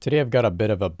Today, I've got a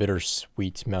bit of a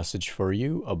bittersweet message for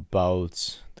you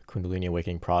about the Kundalini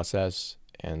awakening process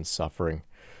and suffering.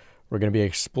 We're going to be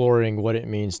exploring what it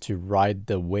means to ride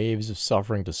the waves of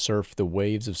suffering, to surf the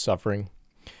waves of suffering.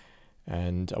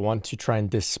 And I want to try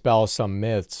and dispel some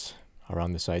myths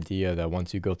around this idea that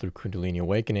once you go through Kundalini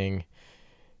awakening,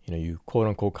 you quote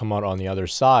unquote come out on the other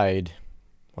side,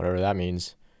 whatever that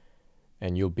means,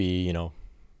 and you'll be,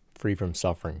 free from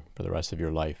suffering for the rest of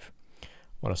your life.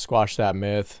 I want to squash that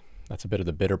myth. That's a bit of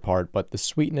the bitter part, but the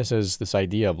sweetness is this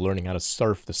idea of learning how to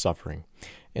surf the suffering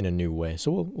in a new way. So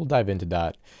we'll dive into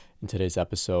that in today's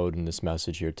episode and this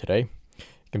message here today.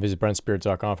 You can visit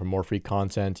brentspirit.com for more free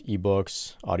content,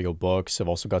 ebooks, audiobooks. I've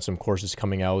also got some courses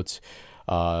coming out,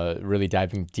 really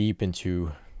diving deep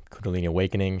into Kundalini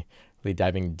awakening, really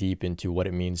diving deep into what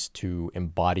it means to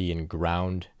embody and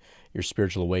ground your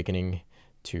spiritual awakening,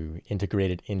 to integrate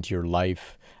it into your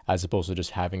life, as opposed to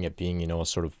just having it being, a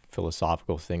sort of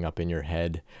philosophical thing up in your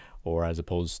head, or as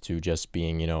opposed to just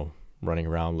being, running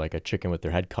around like a chicken with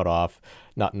their head cut off,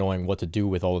 not knowing what to do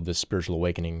with all of this spiritual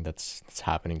awakening that's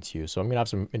happening to you. So I'm going to have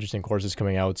some interesting courses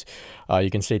coming out. You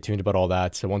can stay tuned about all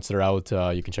that. So once they're out,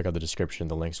 you can check out the description.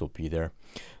 The links will be there.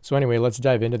 So anyway, let's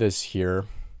dive into this here.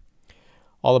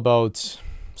 All about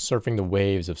surfing the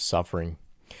waves of suffering.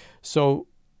 So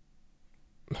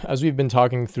as we've been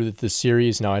talking through the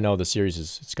series, now I know the series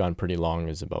it's gone pretty long.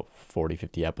 It's about 40,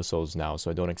 50 episodes now, so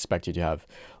I don't expect you to have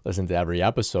listened to every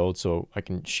episode, so I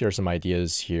can share some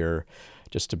ideas here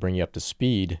just to bring you up to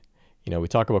speed. We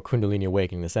talk about Kundalini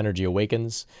awakening. This energy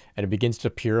awakens, and it begins to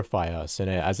purify us, and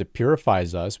as it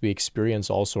purifies us, we experience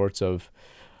all sorts of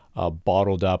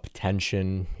bottled up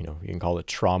tension. You can call it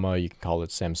trauma, you can call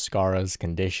it samskaras,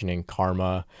 conditioning,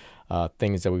 karma,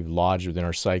 things that we've lodged within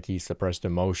our psyche, suppressed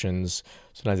emotions.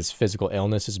 Sometimes it's physical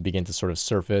illnesses begin to sort of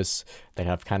surface that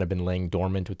have kind of been laying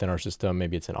dormant within our system.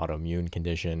 Maybe it's an autoimmune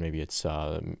condition. Maybe it's,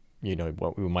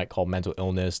 what we might call mental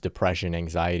illness, depression,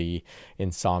 anxiety,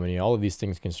 insomnia. All of these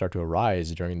things can start to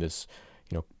arise during this,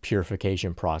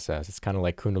 purification process. It's kind of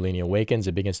like Kundalini awakens.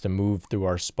 It begins to move through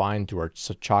our spine, through our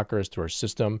chakras, through our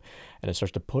system, and it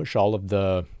starts to push all of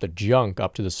the junk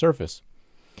up to the surface.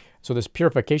 So this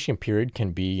purification period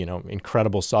can be,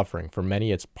 incredible suffering. For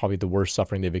many, it's probably the worst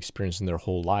suffering they've experienced in their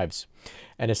whole lives.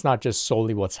 And it's not just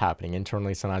solely what's happening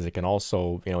internally. Sometimes it can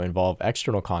also, involve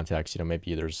external context.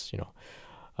 Maybe there's,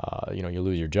 you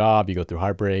lose your job, you go through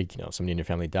heartbreak, somebody in your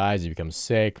family dies, you become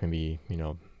sick, maybe,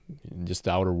 just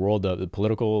the outer world, the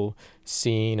political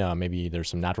scene, maybe there's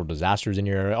some natural disasters in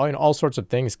your area. All sorts of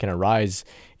things can arise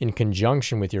in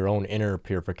conjunction with your own inner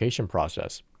purification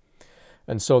process.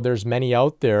 And so there's many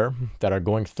out there that are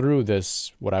going through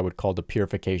this, what I would call the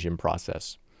purification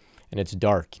process. And it's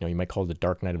dark, you might call it the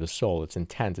dark night of the soul. It's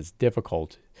intense, it's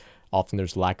difficult. Often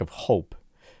there's lack of hope.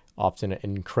 Often an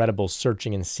incredible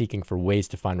searching and seeking for ways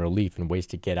to find relief and ways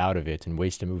to get out of it and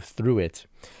ways to move through it.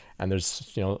 And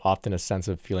there's, often a sense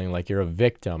of feeling like you're a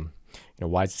victim.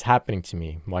 Why is this happening to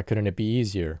me? Why couldn't it be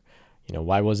easier?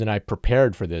 Why wasn't I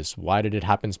prepared for this? Why did it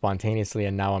happen spontaneously?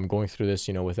 And now I'm going through this,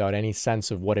 without any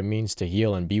sense of what it means to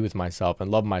heal and be with myself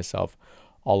and love myself,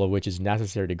 all of which is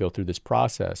necessary to go through this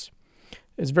process.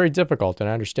 It's very difficult. And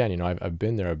I understand, I've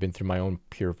been there. I've been through my own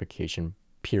purification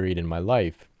period in my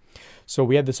life. So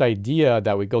we have this idea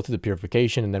that we go through the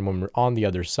purification, and then when we're on the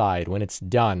other side, when it's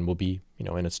done, we'll be,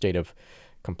 in a state of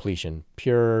completion,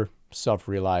 pure,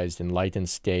 self-realized, enlightened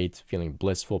state, feeling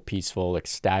blissful, peaceful,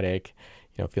 ecstatic,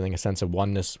 feeling a sense of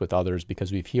oneness with others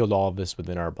because we've healed all of this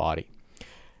within our body.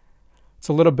 It's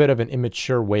a little bit of an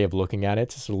immature way of looking at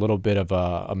it. It's a little bit of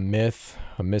a myth,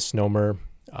 a misnomer.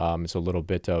 It's a little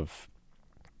bit of,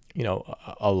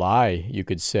 a lie, you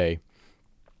could say.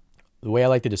 The way I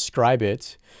like to describe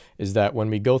it is that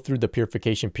when we go through the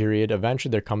purification period,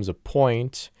 eventually there comes a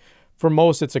point. For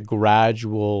most, it's a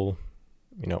gradual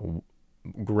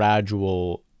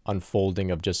unfolding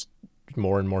of just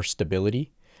more and more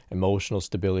stability. Emotional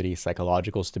stability,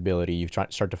 psychological stability. You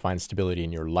start to find stability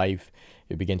in your life.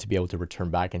 You begin to be able to return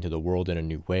back into the world in a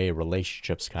new way.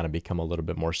 Relationships kind of become a little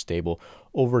bit more stable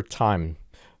over time.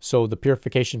 So the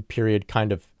purification period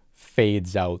kind of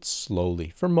fades out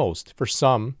slowly for most. For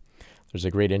some, there's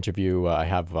a great interview I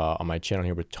have on my channel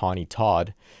here with Tawny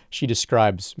Todd. She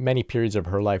describes many periods of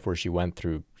her life where she went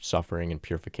through suffering and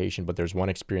purification, but there's one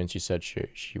experience she said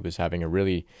she was having a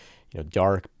really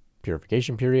dark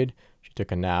purification period. She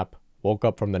took a nap, woke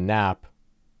up from the nap,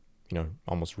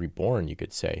 almost reborn, you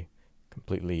could say,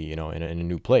 completely, in a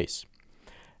new place.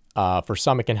 For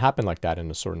some, it can happen like that in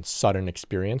a sort of sudden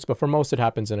experience, but for most, it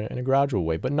happens in a gradual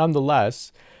way. But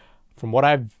nonetheless, from what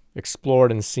I've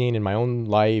explored and seen in my own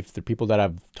life, the people that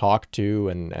I've talked to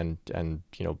and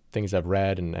things I've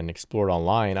read and explored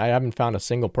online, I haven't found a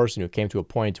single person who came to a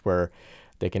point where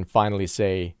they can finally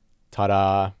say,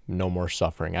 ta-da, no more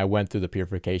suffering. I went through the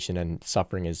purification and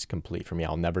suffering is complete for me.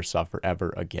 I'll never suffer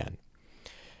ever again.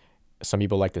 Some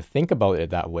people like to think about it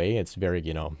that way. It's very,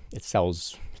 it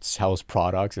sells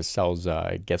products,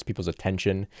 it gets people's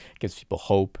attention, gives people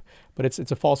hope, but it's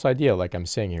a false idea. Like I'm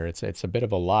saying here, it's a bit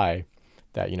of a lie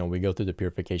that, we go through the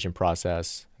purification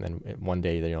process and then one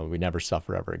day, we never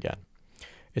suffer ever again.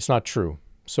 It's not true.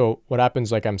 So what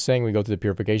happens, like I'm saying, we go through the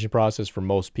purification process. For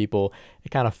most people,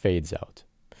 it kind of fades out.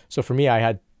 So for me, I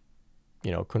had,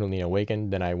 Kundalini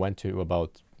awakened. Then I went to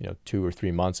about, 2 or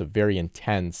 3 months of very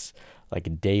intense,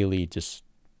 like daily, just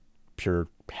pure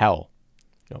hell,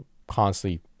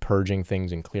 constantly purging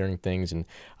things and clearing things. And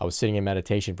I was sitting in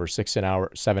meditation for 7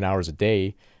 hours a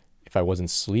day if I wasn't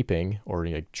sleeping or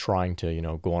trying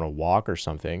to, go on a walk or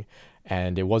something.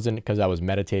 And it wasn't because I was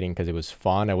meditating because it was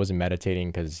fun. I wasn't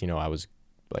meditating because, I was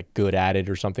like good at it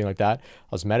or something like that. I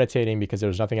was meditating because there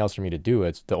was nothing else for me to do.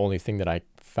 It's the only thing that I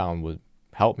found would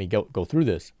help me go through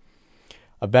this.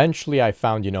 Eventually I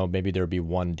found, maybe there'd be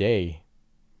one day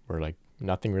where like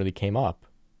nothing really came up.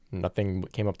 Nothing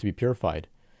came up to be purified.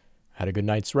 I had a good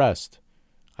night's rest.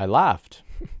 I laughed.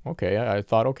 Okay, I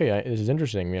thought, okay, this is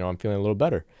interesting. I'm feeling a little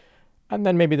better. And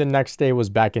then maybe the next day was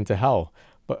back into hell.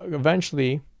 But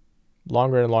eventually,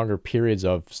 longer and longer periods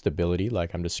of stability,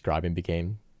 like I'm describing,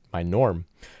 became my norm.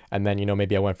 And then,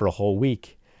 maybe I went for a whole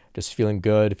week, just feeling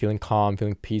good, feeling calm,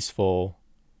 feeling peaceful,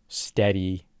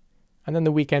 steady. And then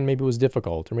the weekend maybe was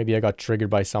difficult, or maybe I got triggered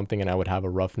by something and I would have a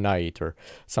rough night or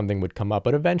something would come up.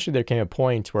 But eventually there came a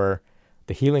point where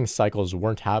the healing cycles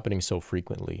weren't happening so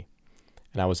frequently.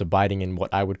 And I was abiding in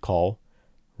what I would call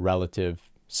relative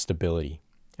stability.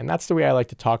 And that's the way I like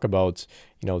to talk about,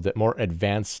 the more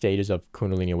advanced stages of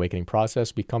Kundalini awakening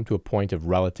process. We come to a point of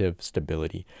relative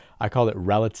stability. I call it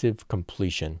relative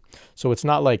completion. So it's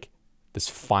not like this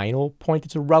final point,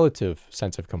 it's a relative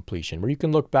sense of completion where you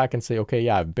can look back and say, okay,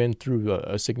 yeah, I've been through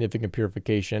a significant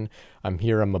purification. I'm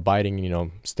here, I'm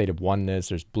abiding, state of oneness.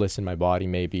 There's bliss in my body,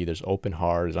 maybe. There's open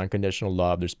heart, there's unconditional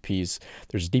love, there's peace,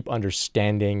 there's deep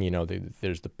understanding,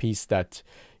 there's the peace that,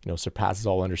 surpasses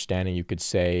all understanding, you could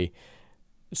say.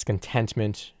 It's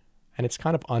contentment, and it's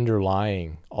kind of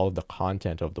underlying all of the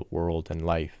content of the world and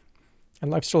life. And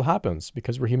life still happens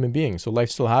because we're human beings. So life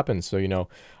still happens. So,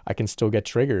 I can still get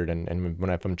triggered. And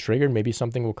if I'm triggered, maybe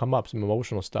something will come up, some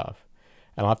emotional stuff.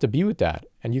 And I'll have to be with that.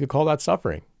 And you could call that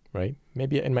suffering, right?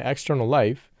 Maybe in my external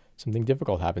life, something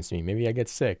difficult happens to me. Maybe I get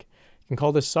sick. You can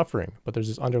call this suffering, but there's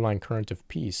this underlying current of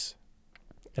peace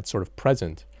that's sort of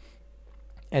present.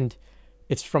 And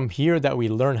it's from here that we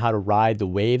learn how to ride the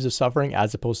waves of suffering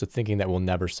as opposed to thinking that we'll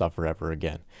never suffer ever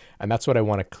again. And that's what I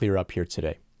want to clear up here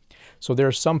today. So there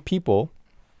are some people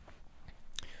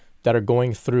that are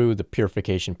going through the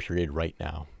purification period right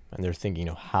now. And they're thinking,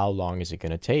 how long is it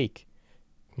going to take?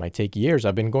 It might take years.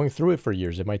 I've been going through it for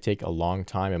years. It might take a long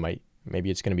time.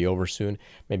 Maybe it's going to be over soon.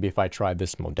 Maybe if I try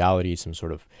this modality, some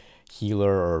sort of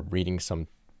healer or reading some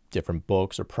different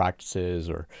books or practices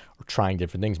or trying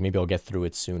different things, maybe I'll get through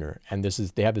it sooner. And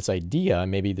they have this idea,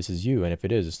 maybe this is you, and if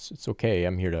it is, it's okay.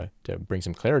 I'm here to bring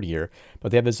some clarity here.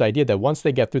 But they have this idea that once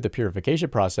they get through the purification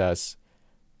process,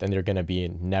 then they're going to be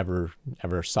never,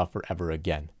 ever suffer ever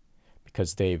again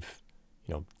because they've,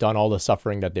 done all the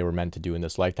suffering that they were meant to do in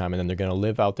this lifetime. And then they're going to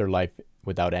live out their life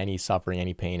without any suffering,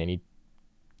 any pain, any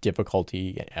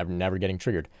difficulty, never getting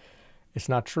triggered. It's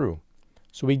not true.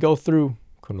 So we go through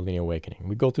Kundalini awakening.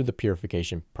 We go through the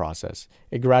purification process.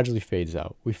 It gradually fades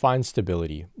out. We find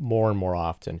stability more and more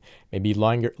often, maybe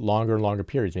longer and longer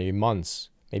periods, maybe months,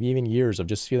 maybe even years of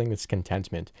just feeling this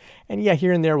contentment. And yeah,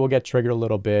 here and there we'll get triggered a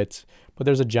little bit, but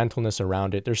there's a gentleness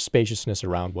around it. There's spaciousness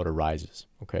around what arises,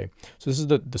 okay? So this is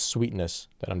the sweetness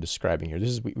that I'm describing here.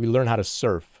 We learn how to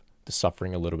surf the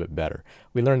suffering a little bit better.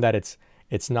 We learn that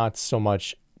it's not so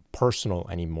much personal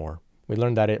anymore. We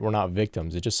learn that we're not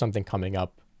victims. It's just something coming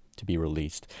up to be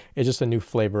released. It's just a new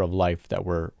flavor of life that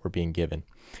we're being given.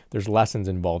 There's lessons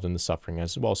involved in the suffering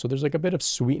as well. So there's like a bit of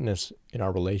sweetness in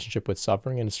our relationship with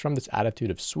suffering. And it's from this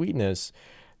attitude of sweetness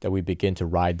that we begin to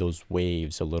ride those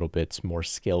waves a little bit more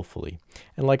skillfully.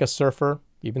 And like a surfer,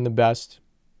 even the best,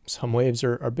 some waves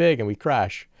are big and we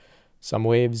crash. Some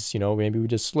waves, maybe we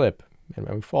just slip and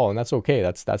we fall. And that's okay.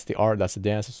 That's the art. That's the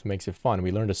dance. That's what makes it fun.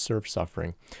 We learn to surf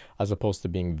suffering as opposed to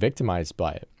being victimized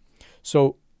by it.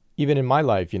 So even in my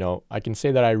life, I can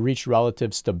say that I reached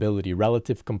relative stability,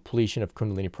 relative completion of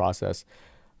Kundalini process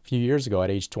a few years ago at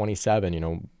age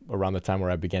 27, around the time where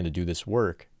I began to do this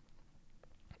work.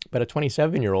 But a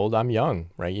 27-year-old, I'm young,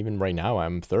 right? Even right now,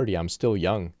 I'm 30. I'm still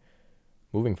young.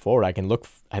 Moving forward,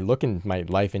 I look in my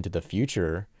life into the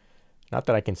future. Not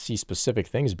that I can see specific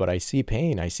things, but I see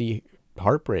pain. I see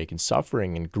heartbreak and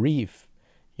suffering and grief.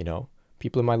 You know,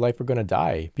 people in my life are going to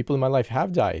die. People in my life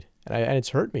have died, and it's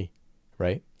hurt me,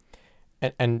 right?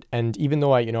 And even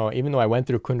though I went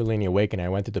through Kundalini awakening, I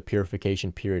went through the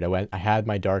purification period. I had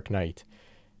my dark night.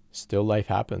 Still life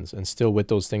happens, and still with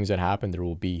those things that happen, there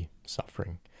will be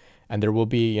suffering. And there will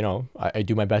be, I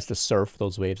do my best to surf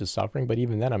those waves of suffering, but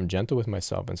even then I'm gentle with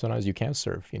myself. And sometimes you can't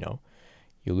surf,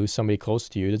 you lose somebody close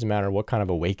to you. It doesn't matter what kind of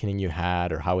awakening you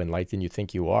had or how enlightened you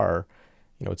think you are,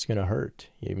 it's going to hurt.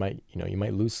 You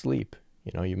might lose sleep,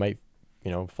 you might,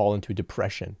 fall into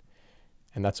depression,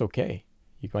 and that's okay.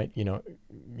 You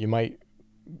might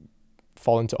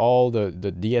fall into all the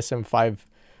DSM-5,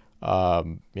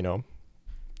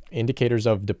 indicators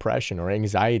of depression or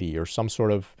anxiety or some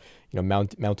sort of,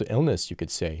 mental illness, you could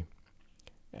say.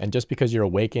 And just because you're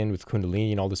awakened with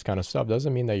Kundalini and all this kind of stuff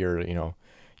doesn't mean that you'll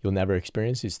never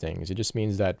experience these things. It just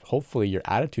means that hopefully your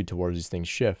attitude towards these things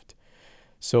shift.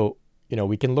 So,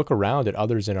 we can look around at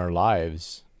others in our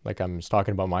lives. Like I was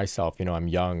talking about myself, I'm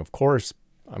young. Of course,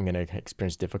 I'm going to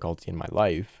experience difficulty in my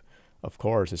life. Of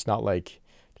course, it's not like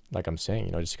I'm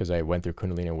saying, just because I went through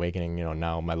Kundalini awakening,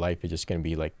 now my life is just going to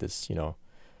be like this,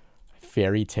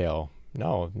 fairy tale.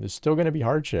 No, there's still going to be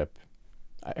hardship.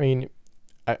 I mean,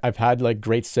 I've had like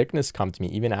great sickness come to me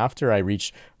even after I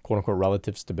reached quote unquote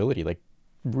relative stability. Like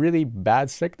really bad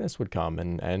sickness would come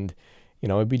and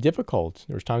it'd be difficult.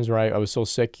 There was times where I was so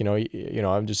sick,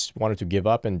 I just wanted to give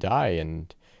up and die,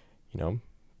 and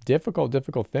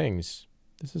difficult things.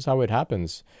 This is how it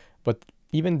happens. But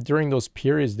even during those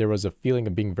periods, there was a feeling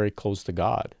of being very close to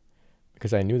God,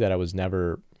 because I knew that I was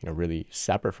never, really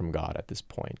separate from God at this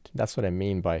point. That's what I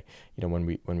mean by, when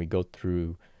we go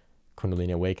through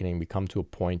Kundalini awakening, we come to a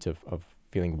point of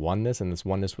feeling oneness, and this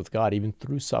oneness with God, even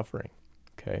through suffering.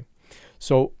 Okay.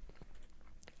 So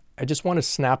I just want to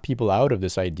snap people out of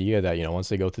this idea that, once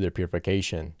they go through their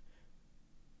purification,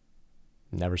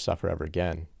 never suffer ever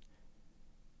again.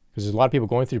 Because there's a lot of people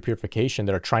going through purification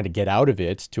that are trying to get out of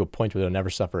it to a point where they'll never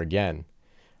suffer again,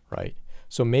 right?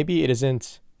 So maybe it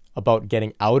isn't about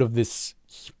getting out of this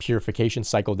purification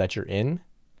cycle that you're in.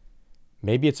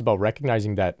 Maybe it's about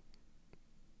recognizing that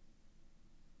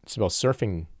it's about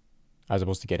surfing as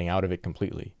opposed to getting out of it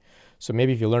completely. So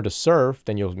maybe if you learn to surf,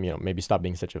 then you'll maybe stop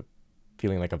being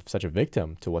feeling like such a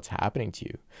victim to what's happening to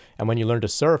you. And when you learn to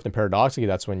surf, then paradoxically,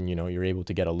 that's when you're able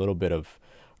to get a little bit of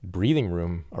breathing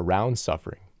room around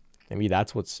suffering. Maybe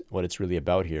that's what it's really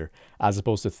about here, as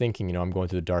opposed to thinking, I'm going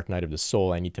through the dark night of the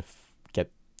soul. I need to get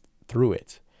through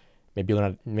it. Maybe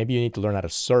you need to learn how to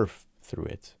surf through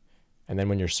it. And then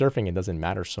when you're surfing, it doesn't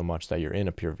matter so much that you're in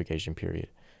a purification period.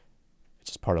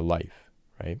 It's just part of life,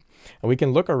 right? And we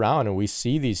can look around and we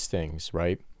see these things,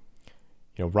 right?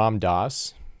 Ram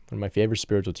Dass, one of my favorite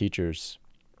spiritual teachers,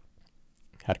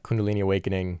 had a Kundalini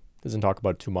awakening. Doesn't talk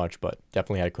about it too much, but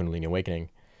definitely had a Kundalini awakening.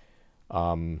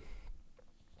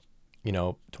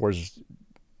 Towards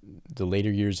the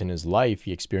later years in his life,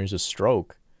 he experienced a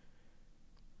stroke.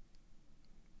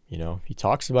 He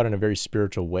talks about it in a very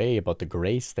spiritual way, about the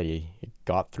grace that he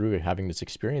got through having this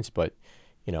experience. But,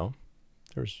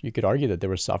 you could argue that there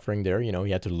was suffering there.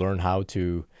 He had to learn how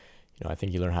to, I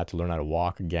think he learned how to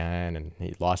walk again, and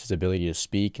he lost his ability to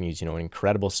speak. And he's, an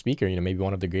incredible speaker, maybe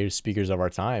one of the greatest speakers of our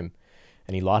time.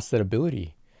 And he lost that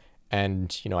ability.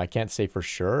 And, I can't say for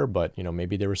sure, but,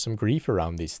 maybe there was some grief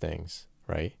around these things,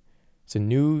 right? It's a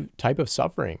new type of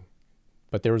suffering,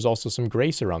 but there was also some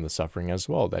grace around the suffering as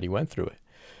well that he went through it.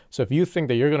 So if you think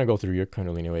that you're going to go through your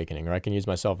Kundalini awakening, or I can use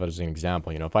myself as an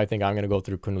example, if I think I'm going to go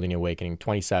through Kundalini awakening,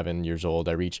 27 years old,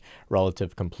 I reach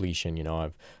relative completion,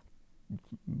 I've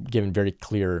given very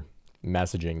clear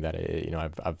messaging that,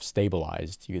 I've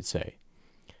stabilized, you could say.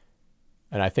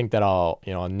 And I think that I'll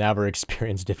never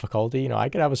experience difficulty. I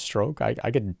could have a stroke. I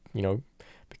could,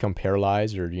 become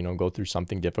paralyzed or, go through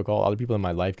something difficult. Other people in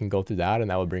my life can go through that, and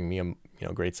that would bring me,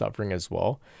 great suffering as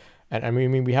well. And I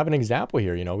mean, we have an example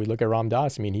here, we look at Ram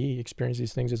Dass. He experienced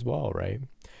these things as well, right?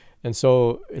 And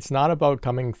so it's not about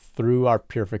coming through our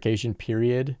purification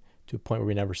period to a point where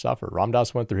we never suffer. Ram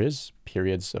Dass went through his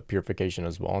periods of purification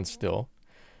as well, and still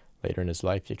later in his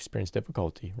life, he experienced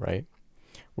difficulty, right?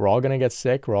 We're all going to get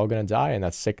sick. We're all going to die. And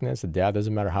that sickness, the death,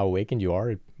 doesn't matter how awakened you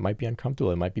are. It might be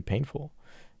uncomfortable. It might be painful.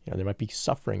 There might be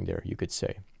suffering there, you could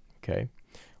say. Okay.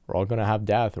 We're all going to have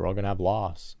death. We're all going to have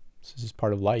loss. This is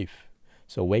part of life.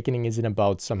 So awakening isn't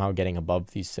about somehow getting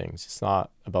above these things. It's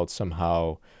not about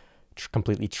somehow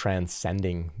completely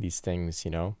transcending these things,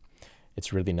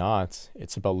 It's really not.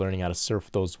 It's about learning how to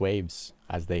surf those waves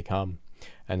as they come.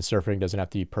 And surfing doesn't have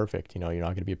to be perfect. You're not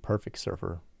going to be a perfect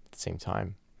surfer at the same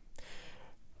time.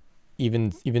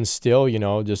 Even still,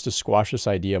 just to squash this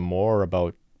idea more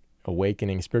about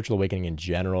awakening, spiritual awakening in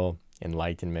general,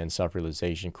 enlightenment,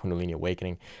 self-realization, Kundalini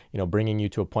awakening, bringing you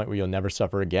to a point where you'll never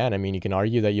suffer again. I mean, you can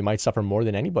argue that you might suffer more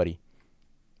than anybody,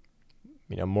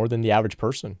 more than the average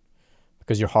person,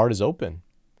 because your heart is open,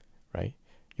 right?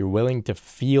 You're willing to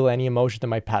feel any emotion that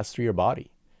might pass through your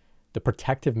body. The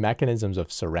protective mechanisms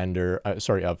of surrender,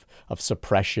 of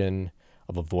suppression,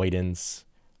 of avoidance,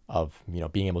 of,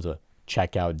 being able to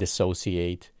check out,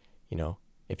 dissociate,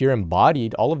 if you're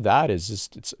embodied, all of that is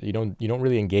just, you don't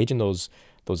really engage in those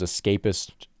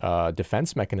escapist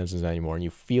defense mechanisms anymore, and you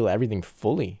feel everything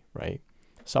fully, right?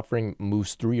 Suffering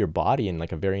moves through your body in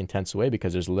like a very intense way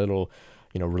because there's little,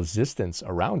 resistance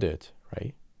around it,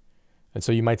 right? And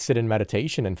so you might sit in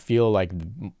meditation and feel like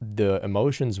the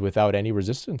emotions without any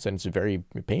resistance, and it's very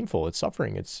painful. It's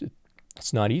suffering. It's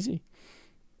not easy,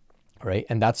 right?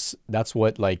 And that's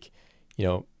what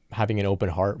having an open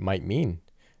heart might mean.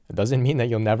 It doesn't mean that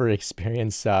you'll never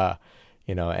experience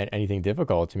anything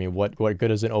difficult. I mean, what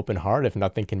good is an open heart if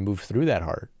nothing can move through that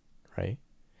heart, right?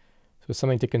 So it's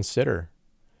something to consider.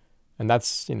 And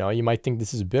that's, you might think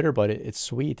this is bitter, but it's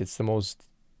sweet. It's the most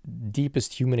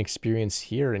deepest human experience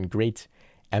here, and great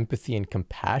empathy and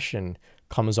compassion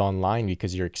comes online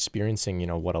because you're experiencing,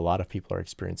 what a lot of people are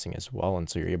experiencing as well. And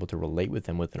so you're able to relate with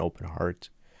them with an open heart.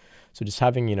 So just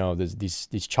having, these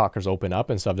chakras open up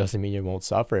and stuff doesn't mean you won't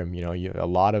suffer. A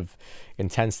lot of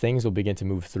intense things will begin to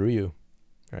move through you,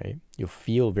 right? You'll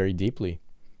feel very deeply.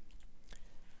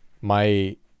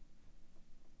 One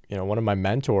of my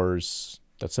mentors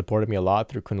that supported me a lot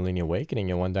through Kundalini awakening,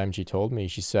 and one time she told me,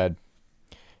 she said,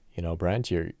 Brent,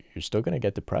 you're still going to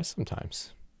get depressed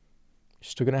sometimes. You're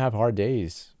still going to have hard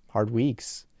days, hard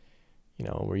weeks,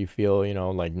 where you feel,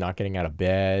 like not getting out of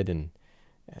bed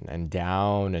and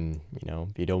down, and,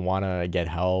 you don't want to get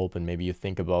help. And maybe you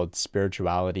think about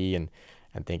spirituality and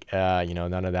think,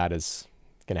 none of that is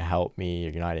going to help me.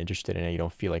 You're not interested in it. You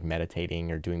don't feel like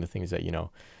meditating or doing the things that,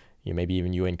 maybe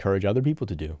even you encourage other people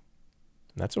to do.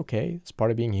 And that's okay. It's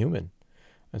part of being human.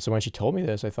 And so when she told me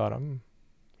this, I thought, I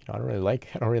don't really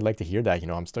like to hear that,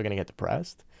 I'm still going to get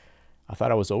depressed. I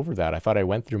thought I was over that. I thought I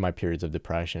went through my periods of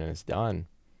depression and it's done.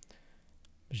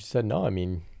 But she said, no, I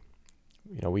mean,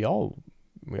 we all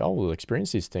will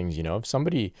experience these things. If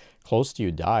somebody close to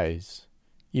you dies,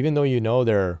 even though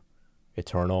they're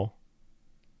eternal,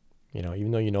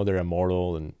 even though they're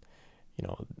immortal, and,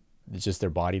 it's just their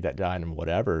body that died and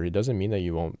whatever, it doesn't mean that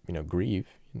you won't, grieve.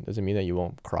 It doesn't mean that you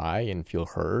won't cry and feel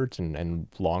hurt and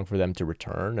long for them to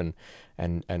return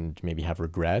and maybe have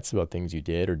regrets about things you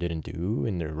did or didn't do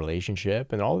in their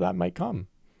relationship, and all of that might come.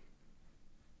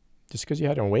 Just because you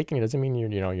had an awakening doesn't mean you're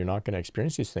not going to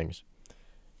experience these things.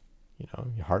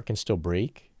 Your heart can still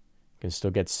break, can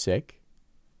still get sick.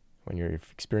 When you're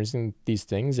experiencing these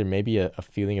things, there may be a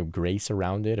feeling of grace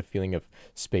around it, a feeling of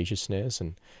spaciousness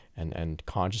and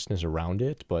consciousness around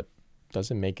it, but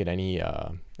doesn't make it any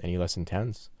less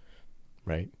intense,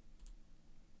 right?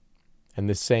 And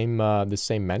this same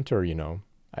mentor,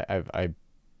 I a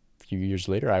few years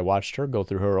later, I watched her go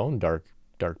through her own dark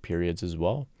periods as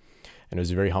well, and it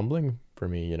was very humbling for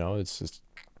me. This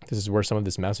is where some of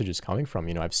this message is coming from.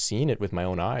 I've seen it with my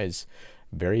own eyes.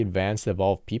 Very advanced,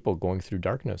 evolved people going through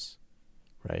darkness,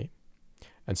 right?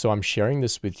 And so I'm sharing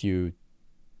this with you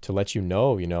to let you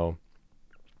know,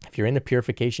 if you're in a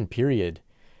purification period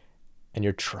and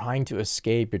you're trying to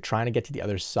escape, you're trying to get to the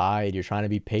other side, you're trying to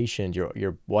be patient,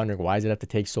 you're wondering, why does it have to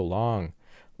take so long?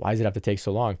 Why does it have to take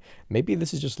so long? Maybe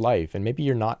this is just life, and maybe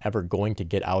you're not ever going to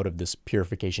get out of this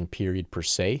purification period per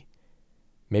se.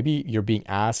 Maybe you're being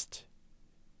asked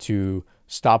to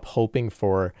stop hoping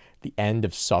for the end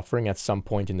of suffering at some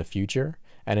point in the future,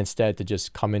 and instead to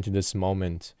just come into this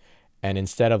moment, and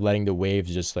instead of letting the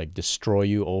waves just like destroy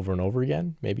you over and over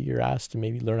again, maybe you're asked to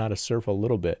maybe learn how to surf a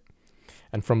little bit.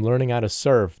 And from learning how to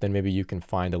surf, then maybe you can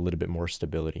find a little bit more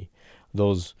stability.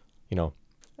 Those,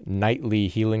 nightly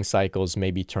healing cycles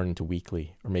may be turned into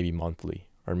weekly, or maybe monthly,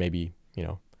 or maybe,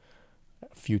 a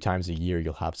few times a year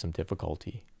you'll have some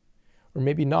difficulty. Or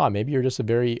maybe not. Maybe you're just a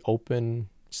very open,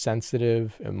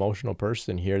 sensitive, emotional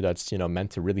person here that's,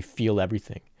 meant to really feel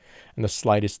everything. And the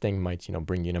slightest thing might,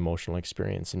 bring you an emotional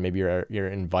experience. And maybe you're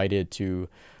invited to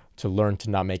learn to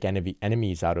not make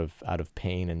enemies out of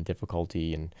pain and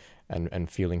difficulty and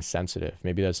feeling sensitive.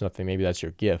 Maybe that's nothing. Maybe that's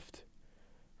your gift,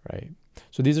 right?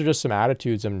 So these are just some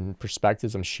attitudes and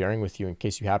perspectives I'm sharing with you in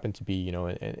case you happen to be,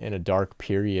 in a dark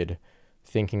period,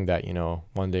 thinking that,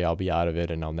 one day I'll be out of it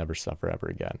and I'll never suffer ever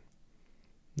again.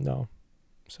 No,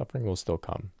 Suffering will still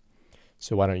come.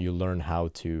 So why don't you learn how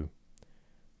to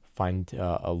find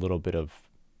a little bit of,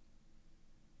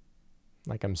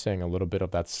 like I'm saying, a little bit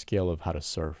of that skill of how to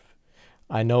surf.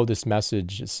 I know this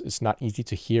message is not easy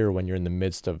to hear when you're in the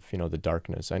midst of, the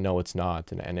darkness. I know it's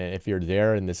not. And if you're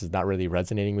there and this is not really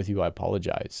resonating with you, I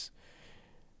apologize.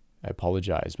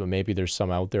 But maybe there's some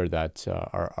out there that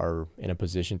are in a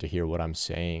position to hear what I'm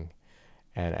saying.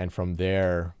 And from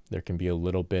there can be a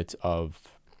little bit of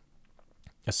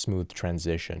a smooth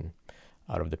transition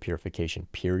out of the purification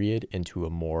period into a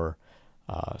more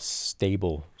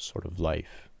stable sort of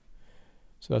life.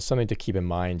 So that's something to keep in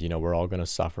mind. We're all going to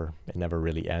suffer. It never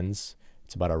really ends.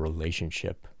 It's about our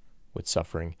relationship with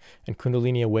suffering. And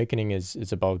Kundalini awakening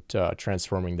is about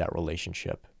transforming that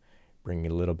relationship, bringing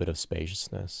a little bit of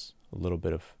spaciousness, a little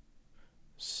bit of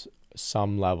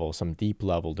some deep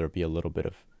level, there'll be a little bit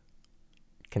of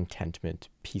contentment,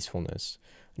 peacefulness,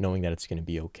 knowing that it's going to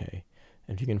be okay.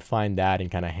 And if you can find that and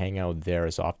kind of hang out there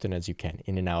as often as you can,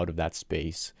 in and out of that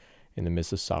space in the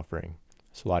midst of suffering,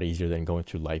 it's a lot easier than going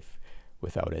through life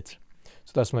without it.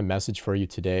 So that's my message for you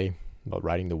today about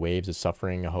riding the waves of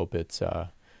suffering. I hope it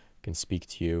can speak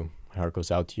to you. My heart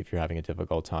goes out to you if you're having a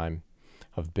difficult time.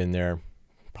 I've been there,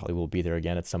 probably will be there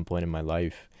again at some point in my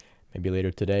life. Maybe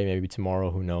later today, maybe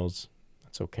tomorrow, who knows?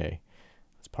 That's okay.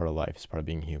 It's part of life. It's part of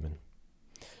being human.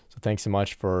 So thanks so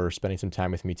much for spending some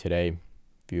time with me today.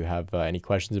 If you have any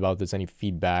questions about this, any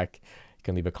feedback, you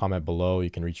can leave a comment below.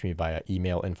 You can reach me via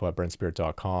email,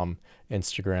 info@brentspirit.com,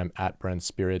 Instagram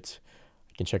 @brentspirit.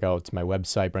 You can check out my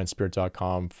website,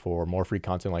 brentspirit.com, for more free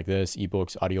content like this,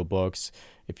 ebooks, audiobooks.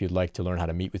 If you'd like to learn how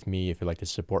to meet with me, if you'd like to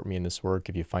support me in this work,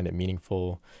 if you find it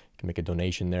meaningful, you can make a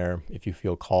donation there if you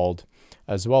feel called.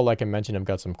 As well, like I mentioned, I've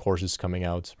got some courses coming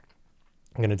out.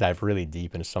 I'm going to dive really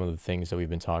deep into some of the things that we've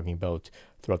been talking about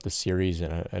throughout the series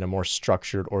in a more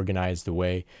structured, organized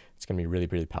way. It's going to be really,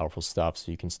 really powerful stuff,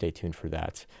 so you can stay tuned for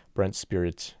that.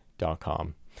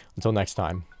 brentspirit.com. Until next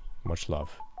time, much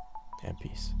love and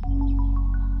peace.